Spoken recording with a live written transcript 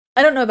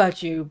I don't know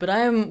about you, but I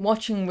am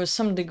watching with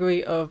some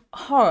degree of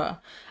horror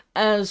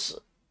as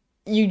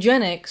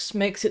eugenics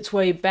makes its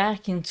way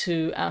back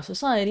into our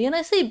society. And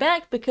I say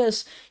back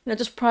because,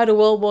 just prior to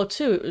World War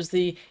II, it was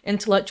the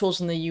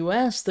intellectuals in the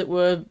US that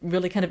were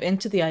really kind of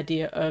into the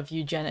idea of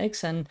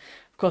eugenics, and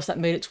of course that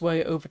made its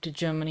way over to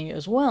Germany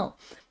as well.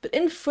 But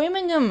in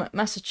Framingham,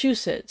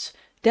 Massachusetts,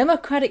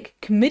 Democratic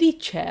Committee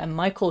Chair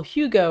Michael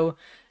Hugo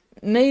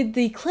made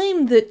the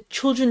claim that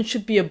children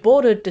should be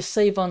aborted to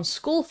save on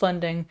school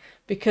funding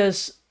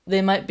because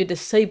they might be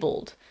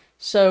disabled.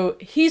 So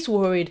he's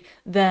worried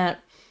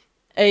that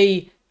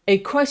a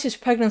crisis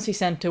pregnancy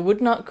center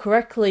would not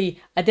correctly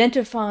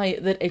identify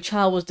that a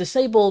child was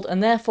disabled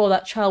and therefore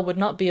that child would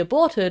not be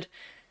aborted,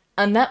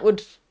 and that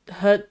would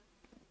hurt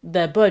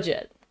their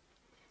budget,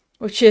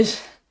 which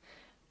is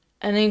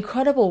an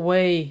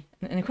incredibly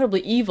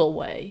evil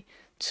way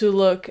to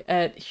look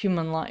at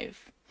human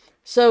life.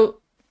 So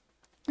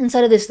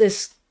inside of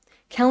this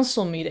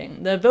council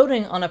meeting, they're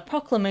voting on a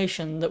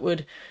proclamation that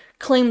would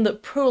claim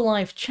that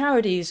pro-life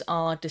charities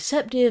are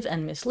deceptive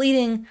and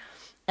misleading,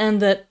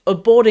 and that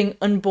aborting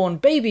unborn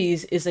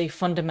babies is a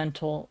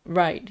fundamental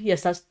right.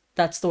 Yes,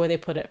 that's the way they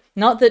put it.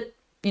 Not that,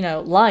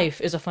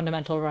 life is a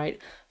fundamental right,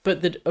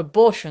 but that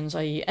abortions,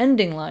 i.e.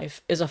 ending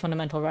life, is a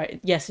fundamental right.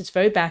 Yes, it's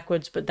very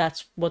backwards, but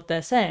that's what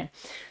they're saying.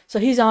 So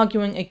he's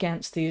arguing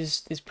against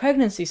these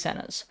pregnancy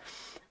centers.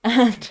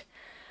 And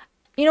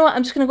you know what,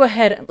 I'm just going to go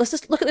ahead and let's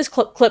just look at this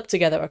clip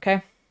together,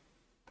 okay?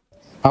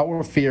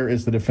 Our fear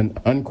is that if an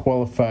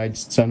unqualified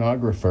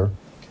sonographer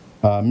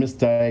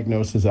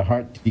misdiagnoses a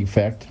heart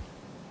defect,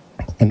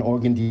 an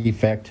organ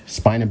defect,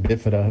 spina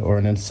bifida, or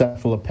an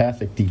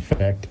encephalopathic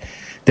defect,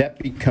 that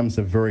becomes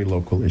a very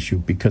local issue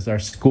because our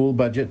school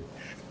budget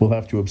will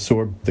have to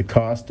absorb the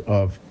cost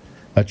of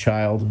a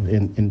child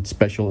in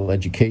special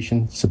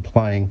education,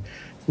 supplying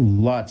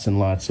lots and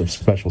lots of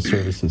special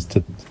services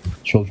to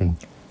children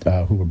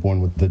who were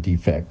born with the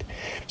defect.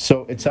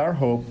 So it's our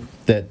hope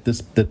that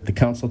the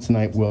council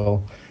tonight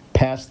will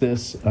pass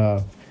this.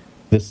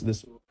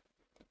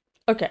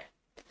 Okay.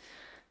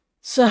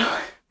 So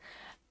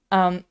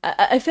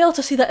I fail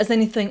to see that as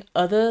anything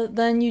other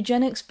than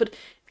eugenics, but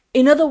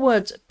in other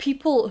words,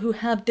 people who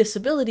have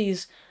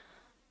disabilities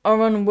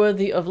are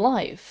unworthy of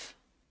life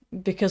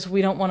because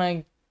we don't want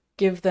to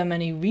give them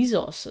any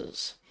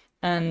resources.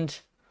 And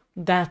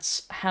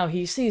that's how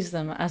he sees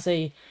them, as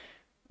a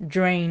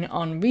drain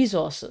on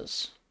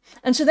resources.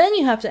 And so then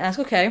you have to ask,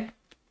 okay,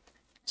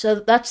 so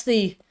that's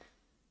I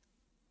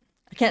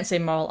can't say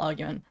moral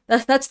argument.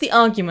 That's the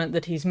argument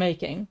that he's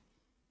making.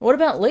 What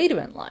about later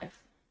in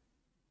life?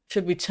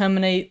 Should we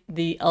terminate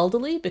the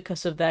elderly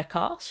because of their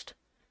cost?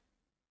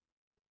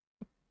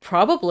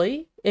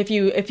 Probably. If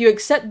you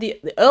accept the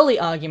early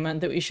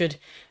argument that we should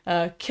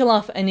kill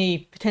off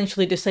any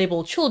potentially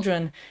disabled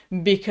children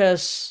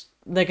because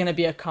they're going to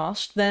be a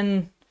cost,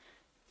 then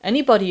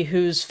anybody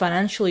who's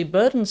financially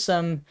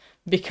burdensome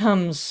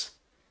becomes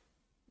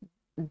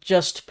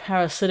just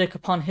parasitic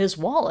upon his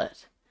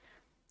wallet.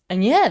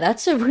 And yeah,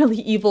 that's a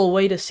really evil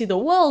way to see the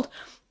world,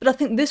 but I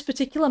think this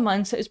particular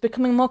mindset is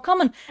becoming more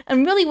common.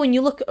 And really, when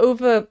you look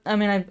over, I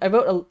mean, I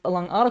wrote a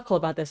long article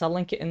about this, I'll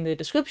link it in the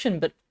description,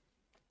 but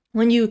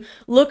when you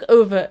look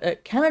over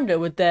at Canada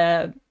with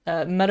their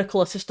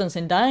medical assistance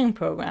in dying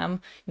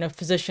program,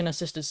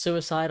 physician-assisted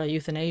suicide or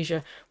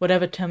euthanasia,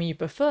 whatever term you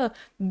prefer,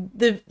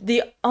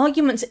 the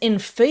arguments in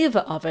favor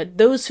of it,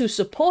 those who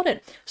support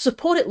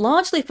it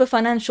largely for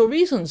financial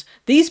reasons.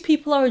 These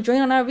people are a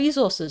drain on our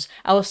resources.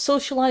 Our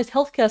socialized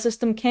healthcare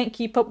system can't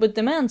keep up with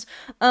demands.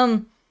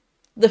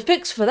 The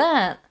fix for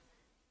that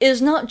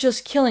is not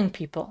just killing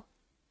people.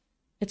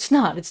 It's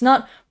not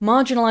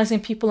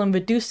marginalizing people and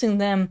reducing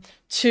them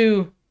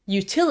to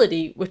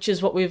utility, which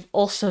is what we've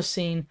also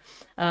seen,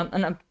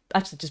 and I've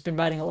actually just been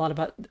writing a lot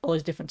about all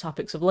these different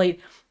topics of late,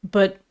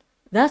 but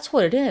that's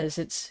what it is.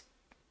 It's,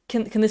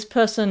 can this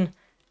person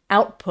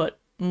output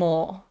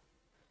more?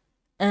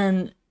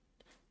 And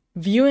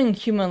viewing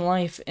human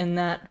life in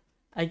that,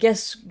 I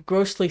guess,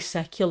 grossly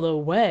secular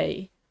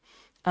way,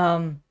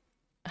 it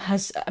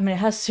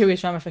has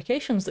serious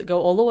ramifications that go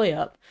all the way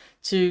up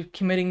to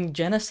committing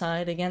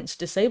genocide against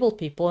disabled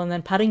people and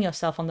then patting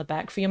yourself on the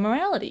back for your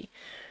morality,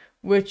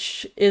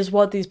 which is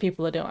what these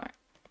people are doing.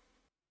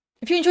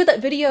 If you enjoyed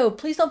that video,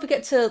 please don't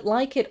forget to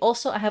like it.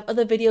 Also, I have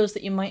other videos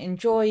that you might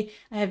enjoy.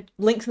 I have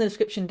links in the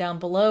description down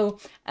below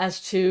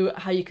as to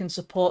how you can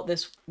support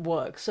this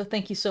work. So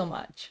thank you so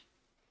much.